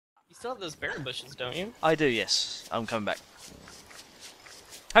You still have those berry bushes, don't you? I do, yes. I'm coming back.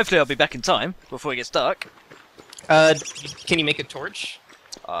 Hopefully I'll be back in time before it gets dark. Can you make a torch?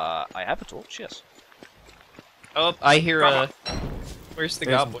 I have a torch, yes. Oh, I hear where's the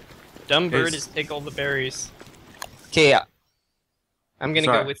goblin? Dumb bird Here's- has taken all the berries. Okay, I'm gonna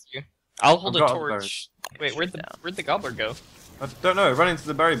Sorry. go with you. I'll hold I've a got the torch. Wait, where'd the gobbler go? I don't know, it ran into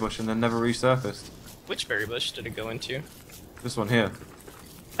the berry bush and then never resurfaced. Which berry bush did it go into? This one here.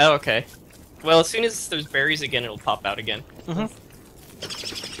 Oh, okay. Well, as soon as there's berries again, it'll pop out again.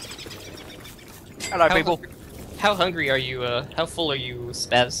 Hello, people. How hungry are you? How full are you,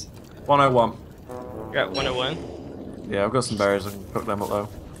 Spaz? 101. You're at 101? Yeah, I've got some berries, I can cook them up though.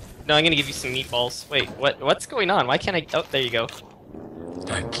 No, I'm gonna give you some meatballs. Wait, what's going on? Why can't I... Oh, there you go.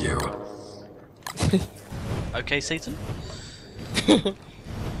 Thank you. Okay, Satan.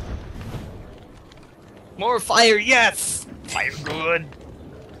 More fire, yes! Fire good!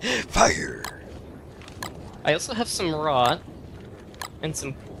 Fire! I also have some raw and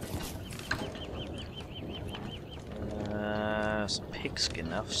some... Some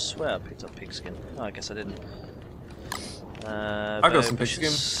pigskin. I swear I picked up pigskin. Oh, I guess I didn't. I got some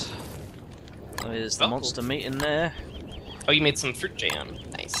pigskin. There's the monster meat in there. Oh, you made some fruit jam.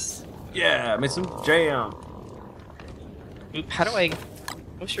 Nice. Yeah, made some jam. Oop, how do I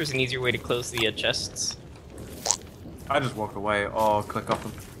wish there was an easier way to close the chests. I just walk away or click off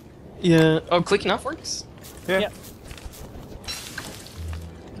them. Yeah. Oh, clicking off works? Yeah. Yep.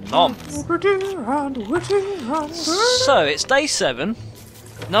 Nom. So, it's day 7.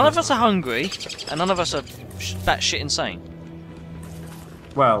 None of us are hungry, and none of us are batshit insane.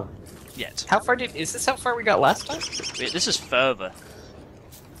 Well, Yet. How far is this how far we got last time? This is further.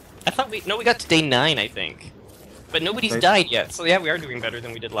 I thought we got to day 9, I think. But nobody's died yet, so yeah, we are doing better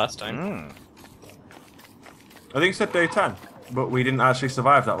than we did last time. I think it said day 10, but we didn't actually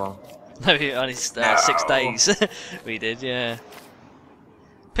survive that long. No, only 6 days. We did, yeah.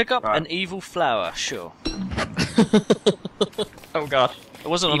 Pick up an evil flower, sure. Oh god. It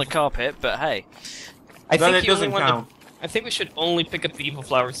wasn't on the carpet, but hey. I Then think it you only doesn't want count. I think we should only pick up the evil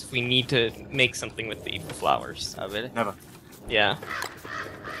flowers if we need to make something with the evil flowers. Oh, really? Never. Yeah.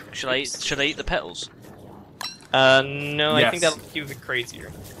 Should I eat the petals? No, I think Yes. that'll make you a bit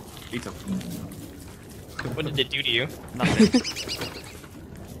crazier. Eat them. What did it do to you? Nothing.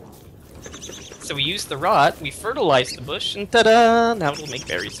 So we used the rot, we fertilized the bush, and ta-da! Now it'll make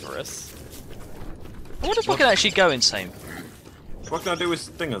berries for us. I wonder if I can actually go insane. What can I do with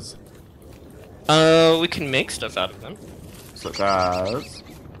stingers? We can make stuff out of them. Such as...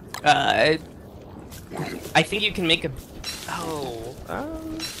 I think you can make a... Oh,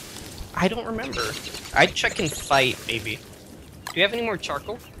 I don't remember. I'd check and fight, maybe. Do you have any more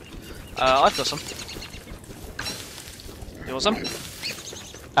charcoal? I've got some. You want some?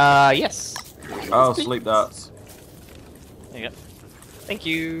 Yes. Oh, sleep darts. There you go. Thank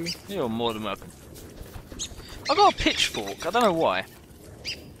you. You're more than welcome. I got a pitchfork. I don't know why.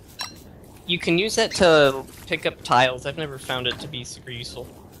 You can use that to pick up tiles. I've never found it to be super useful.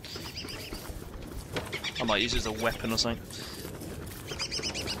 I might use it as a weapon or something.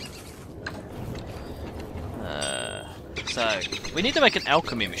 So we need to make an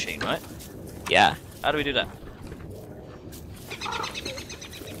alchemy machine, right? Yeah. How do we do that?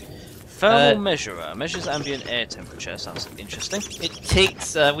 Thermal measurer measures ambient air temperature. Sounds interesting. It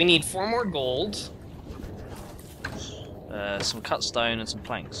takes, we need 4 more gold. Some cut stone and some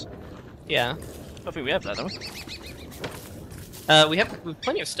planks. Yeah. I think we have that, don't we? We have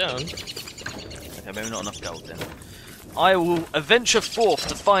plenty of stone. Okay, maybe not enough gold then. I will venture forth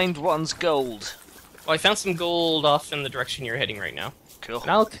to find one's gold. Well, I found some gold off in the direction you're heading right now. Cool.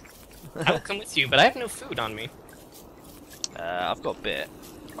 And I'll come with you, but I have no food on me. I've got a bit.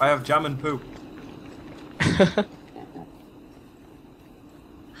 I have jam and poo.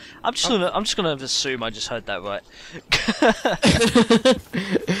 I'm just gonna assume I just heard that right.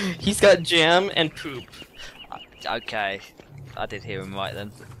 He's got jam and poop. Okay, I did hear him right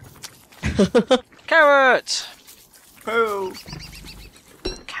then. Carrot. Poo!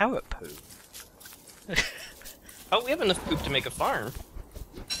 Carrot poo. Oh, we have enough poop to make a farm.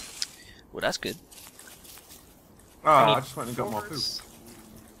 Well, that's good. Oh, I need I just went and got more poo.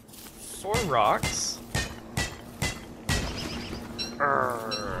 4 rocks.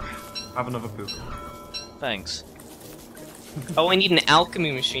 Have another poo. Thanks. Oh, I need an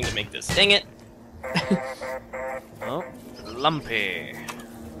alchemy machine to make this. Dang it! Oh, lumpy.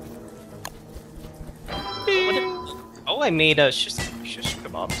 Oh, I made shish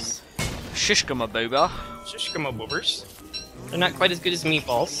kebabs. Shish kebab. Shish kebabers. They're not quite as good as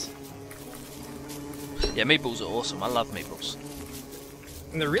meatballs. Yeah, meatballs are awesome. I love meatballs.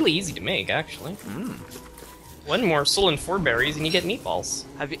 And they're really easy to make, actually. Mm. One morsel and 4 berries, and you get meatballs.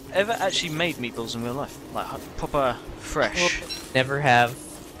 Have you ever actually made meatballs in real life? Like proper fresh? Never have.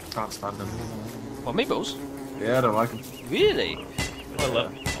 Can't stand them. What, meatballs? Yeah, I don't like them. Really? I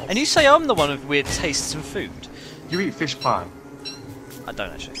love meatballs. And you say I'm the one with weird tastes in food? You eat fish pie. I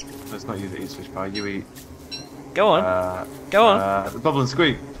don't actually. It's not you that eats fish pie. You eat. Go on. Go on. The bubble and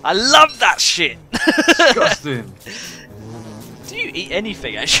squeak. I love that shit! Disgusting. Do you eat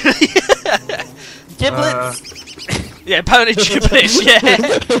anything, actually? Giblets! Yeah, apparently giblets, yeah!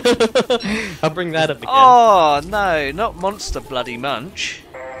 I'll bring that up again. Oh, no, not monster bloody munch.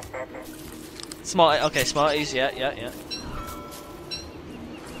 Okay, Smarties, yeah.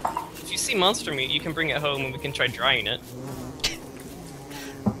 If you see monster meat, you can bring it home and we can try drying it.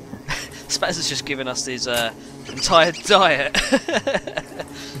 Spaz has just given us his entire diet.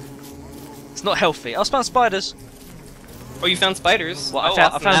 It's not healthy. I found spiders. Oh, you found spiders? Well, oh, I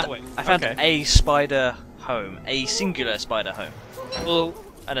awesome, that way. found Okay. a spider home, a singular spider home, Well,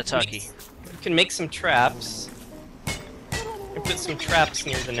 and a turkey. you can make some traps. And put some traps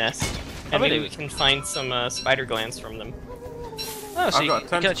near the nest. And really? maybe we can find some spider glands from them. Oh, so I've got a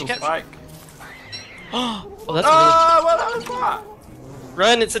tentacle spike. Oh, that's Oh, what the hell is that? really...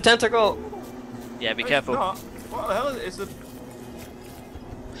 Run, it's a tentacle! Yeah, be It's careful. not. What the hell is it?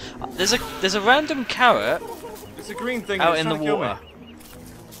 There's a random carrot It's a green thing. out it's in the trying to kill me. water.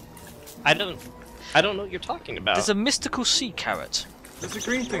 I don't know what you're talking about. There's a mystical sea carrot. There's a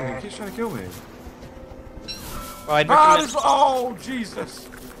green thing that keeps trying to kill me. Well, I'd Ah, recommend... oh, Jesus.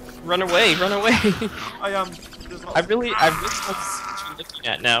 Run away, run away! I am. I really want to see what you're looking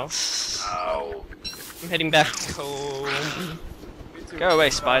at now. Ow. I'm heading back home. Go away,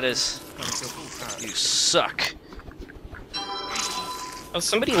 spiders. You suck. Oh,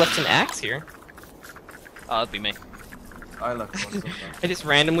 somebody left an axe here. Oh, that'd be me. I left one somewhere. I just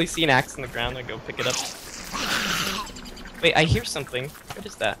randomly see an axe on the ground and I go pick it up. Wait, I hear something. What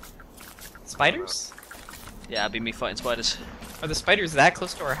is that? Spiders? Yeah, that'd be me fighting spiders. Are the spiders that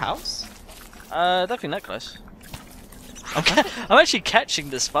close to our house? I don't think that close. I'm actually catching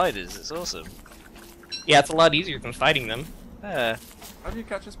the spiders. It's awesome. Yeah, it's a lot easier than fighting them. Yeah, How do you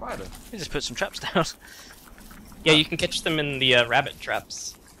catch a spider? you just put some traps down. Yeah, you can catch them in the rabbit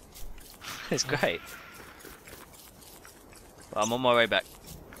traps. It's great. Well, I'm on my way back.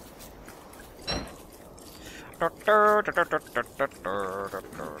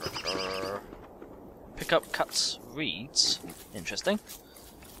 Pick up cuts reeds. Interesting.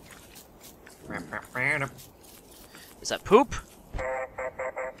 Is that poop?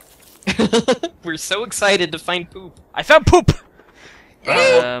 We're so excited to find poop. I found poop!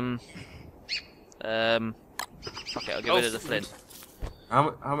 Yay! Okay, I'll get rid of the flint.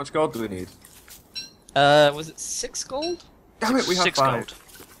 How much gold do we need? Was it 6 gold? Damn it, we have 6 5. gold.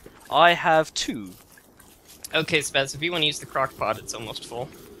 I have 2. Okay, Spaz, if you want to use the crock pot, it's almost full.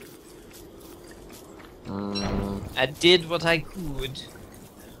 I did what I could.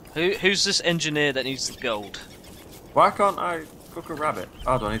 Who's this engineer that needs the gold? Why can't I cook a rabbit?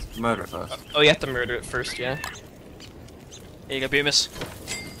 Oh, do I need to murder it first? Oh, you have to murder it first, yeah. Here you go, Bemis.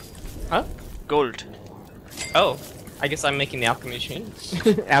 Huh? Gold. Oh, I guess I'm making the alchemy machine.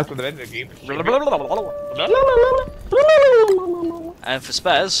 Alchemy. And for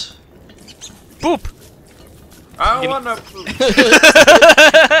spares, poop! I Give me- want to.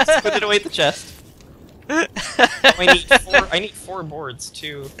 Just put it away at the chest. I need 4 boards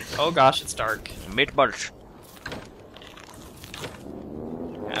too. Oh gosh, it's dark. Meatballs.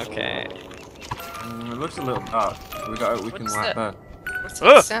 Okay. It looks a little dark. We can What's wipe that? that. What's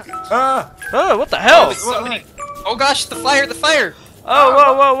Ugh. that sound? Ah! Oh, what the Oh, hell? it's somebody. Oh gosh, the fire! The fire!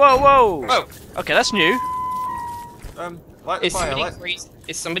 Oh, whoa! Whoa! Okay, that's new. Light the Is fire. somebody Light... crazy?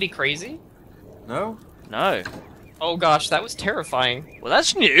 Is somebody crazy? No? No. Oh gosh, that was terrifying. Well,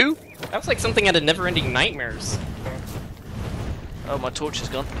 that's new. That was like something out of Never-Ending Nightmares. Oh, my torch is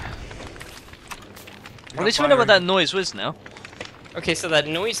gone. Well, at least we know what that noise was now. Okay, so that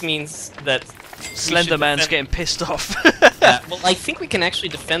noise means that Slender Man's defend- getting pissed off. Yeah, well, I think we can actually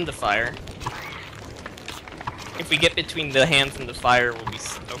defend the fire. If we get between the hands and the fire, we'll be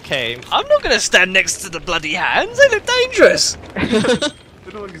okay. I'm not gonna stand next to the bloody hands. They look dangerous.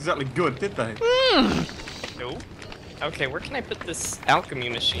 They don't look exactly good, did they? No. Okay, where can I put this alchemy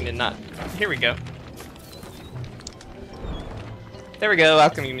machine and not... Here we go. There we go,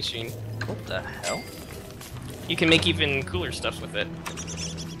 alchemy machine. What the hell? You can make even cooler stuff with it.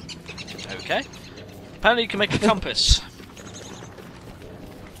 Okay. Apparently you can make a compass.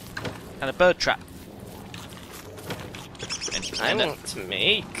 And a bird trap. I want to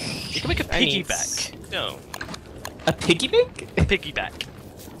make... You can make a I piggy need bank. No. A piggy bank? Piggy bank.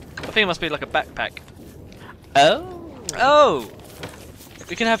 I think it must be like a backpack. Oh. Oh!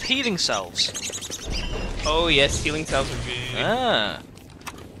 We can have healing cells. Oh yes, healing cells are good. Ah.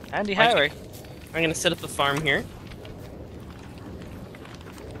 Andy Harry. I'm gonna set up a farm here.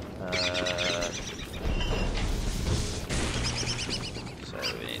 So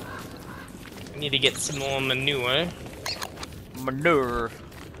We need to get some more manure. manure.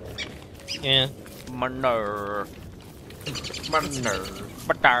 Yeah. Manure.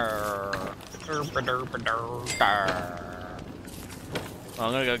 Manure. Well,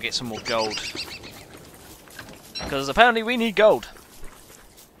 I'm gonna go get some more gold. Because apparently we need gold.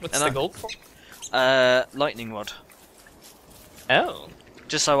 What's And the I- gold for? Lightning rod. Oh.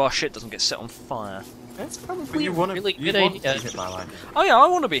 Just so our shit doesn't get set on fire. That's But probably you a want really to good idea. hit by lightning. Oh yeah, I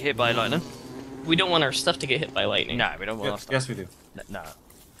want to be hit by lightning. We don't want our stuff to get hit by lightning. No, we don't want Yes, to. yes, we do. No.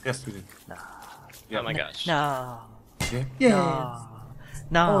 Yes, we do. No. Oh my gosh. No. Yeah.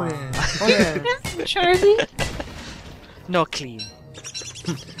 No. Oh yeah. Charlie? Not clean.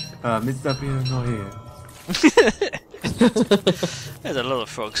 Mr. Peter not here. There's a lot of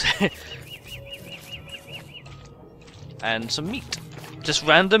frogs. And some meat. Just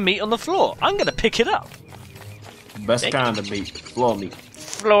random meat on the floor. I'm gonna pick it up. Best kind of meat. Floor meat.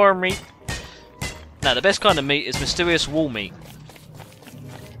 Floor meat. No, the best kind of meat is mysterious wall meat.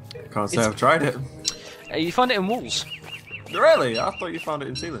 Can't say I've tried it. You find it in walls. Really? I thought you found it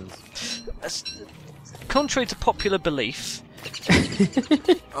in ceilings. That's, contrary to popular belief.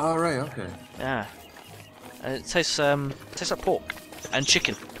 Oh, right, okay. Yeah. It tastes like pork and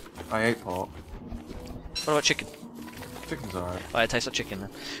chicken. I ate pork. What about chicken? Chicken's alright. Oh, it tastes like chicken then.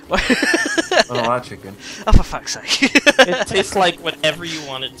 I don't like chicken. Oh, for fuck's sake. It tastes like whatever you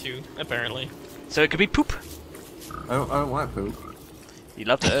want it to, apparently. So it could be poop. I don't like poop. You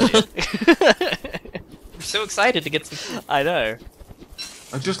loved it earlier. We're so excited to get some food. I know.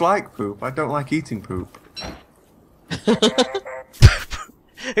 I just like poop. I don't like eating poop.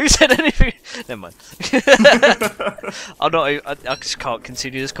 Who said anything? Never mind. I just can't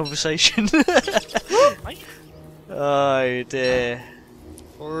continue this conversation. Oh dear.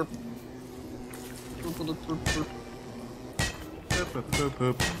 Or Poop, poop,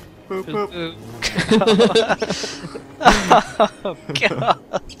 poop. Poop, poop. Oh god.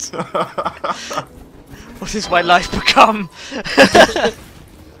 What has my life become?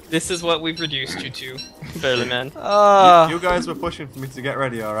 This is what we've reduced you to, Burly Man. You guys were pushing for me to get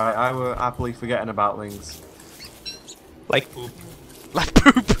ready, alright? I were happily forgetting about things. Like poop. Like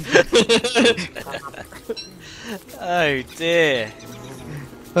poop. Oh dear.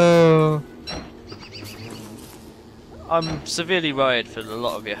 Oh. I'm severely worried for a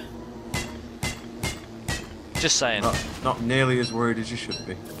lot of you. Just saying. Not nearly as worried as you should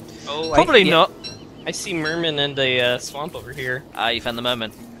be. Oh, Probably not. I see merman and a swamp over here. Ah, you found the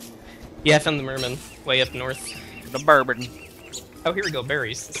moment. Yeah, I found the merman way up north. The bourbon. Oh, here we go,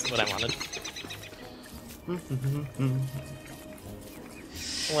 berries. This is what I wanted.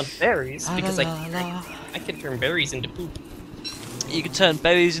 I want berries because I can turn berries into poop. You can turn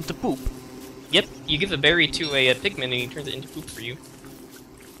berries into poop. Yep, you give a berry to a pigman and he turns it into poop for you.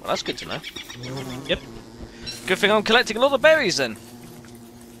 Well, that's good to know. Yep. Good thing I'm collecting a lot of berries then.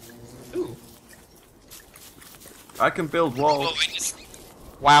 Ooh. I can build Oh, walls.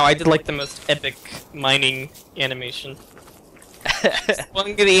 Wow, I did like the most epic mining animation.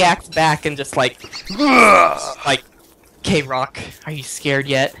 Swung the axe back and just like, K-Rock, are you scared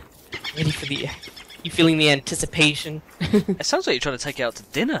yet? Ready for the? You feeling the anticipation? It sounds like you're trying to take it out to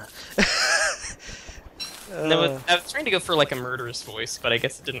dinner. No, I was trying to go for like a murderous voice, but I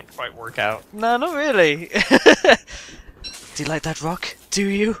guess it didn't quite work out. No, not really. Do you like that rock? Do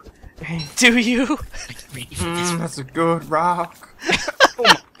you? Do you? That's a good rock. Oh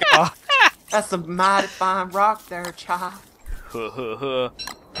my god. That's a mighty fine rock there, child. That's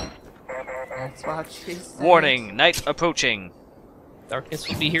what she said. Warning, night approaching. Darkness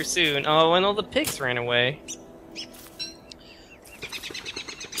will be here soon. Oh, and all the pigs ran away.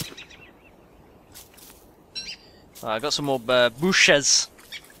 I got some more bushes.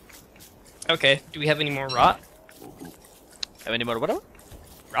 Okay, do we have any more rot? Have any more whatever?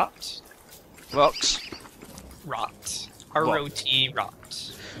 Rot? Rocks. Rot. R-O-T,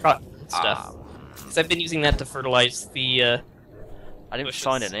 rot. Rot stuff. Because I've been using that to fertilize the, I didn't bushes.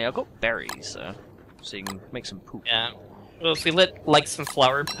 find any. I got berries, so you can make some poop. yeah. Well, if we let, like, some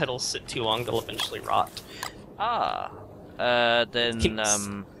flower petals sit too long, they'll eventually rot. Ah. Then You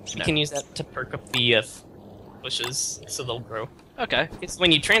no. can use that to perk up the, bushes, so they'll grow. Okay. Because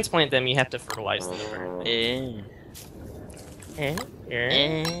when you transplant them, you have to fertilize them, apparently. Eh.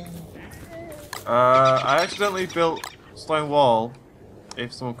 I accidentally built stone wall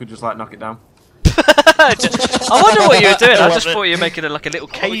If someone could just like knock it down. I wonder what you were doing. I love just it. thought you were making it like a little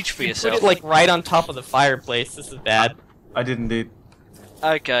cage for You yourself. Put it like right on top of the fireplace. This is bad. I did indeed.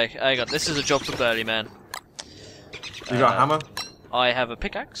 Okay, hang on. This is a job for Burly Man. You got a hammer? I have a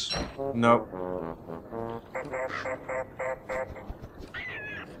pickaxe. No.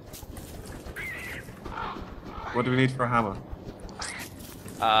 What do we need for a hammer?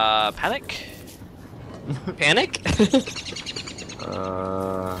 Panic? Panic?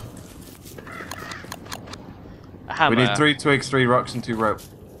 A hammer. We need 3 twigs, 3 rocks, and 2 rope.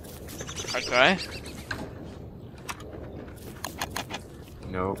 Okay.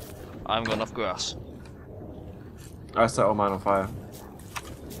 No. I haven't got enough grass. I set all mine on fire.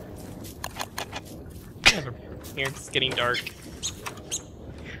 Here, it's getting dark.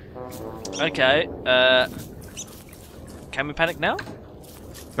 Okay, can we panic now?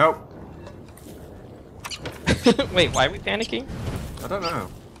 Nope. Wait, why are we panicking? I don't know.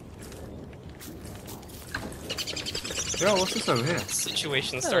 Yo, what's this over here?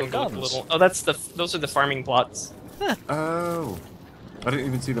 Situation's Oh, starting to look a gardens. little. Oh, that's the. Those are the farming plots. Oh. I didn't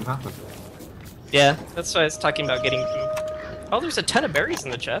even see them happen. Yeah, that's why I was talking about getting. Oh, there's a ton of berries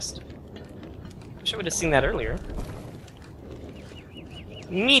in the chest. Wish I would have seen that earlier.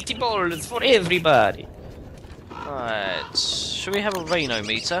 Meaty balls for everybody. Right. Should we have a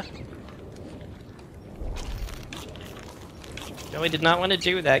rainometer? No, I did not want to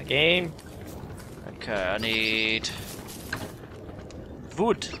do that game. Okay, I need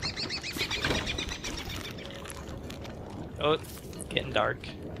wood. Oh, it's getting dark.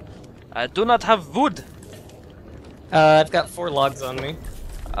 I do not have wood. I've got 4 logs on me.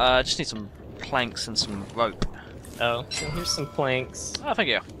 I just need some planks and some rope. Oh, and here's some planks. Oh, thank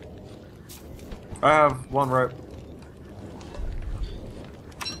you. I have 1 rope.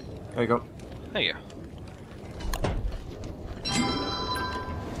 There you go. Thank you.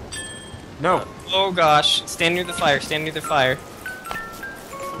 No. Oh gosh, stand near the fire, stand near the fire.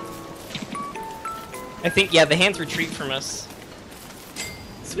 I think, yeah, the hands retreat from us.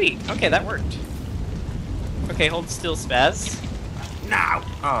 Sweet, okay, that worked. Okay, hold still, Spaz. Now.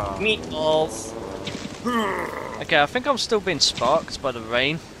 Oh. Meatballs. Okay, I think I'm still being sparked by the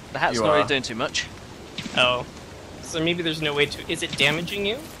rain. The hat's You not really are. doing too much. Oh. So maybe there's no way to... Is it damaging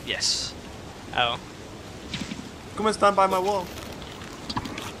you? Yes. Oh. Come and stand by my wall.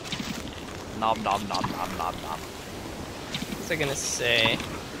 Nom nom nom nom nom nom. What was I gonna say?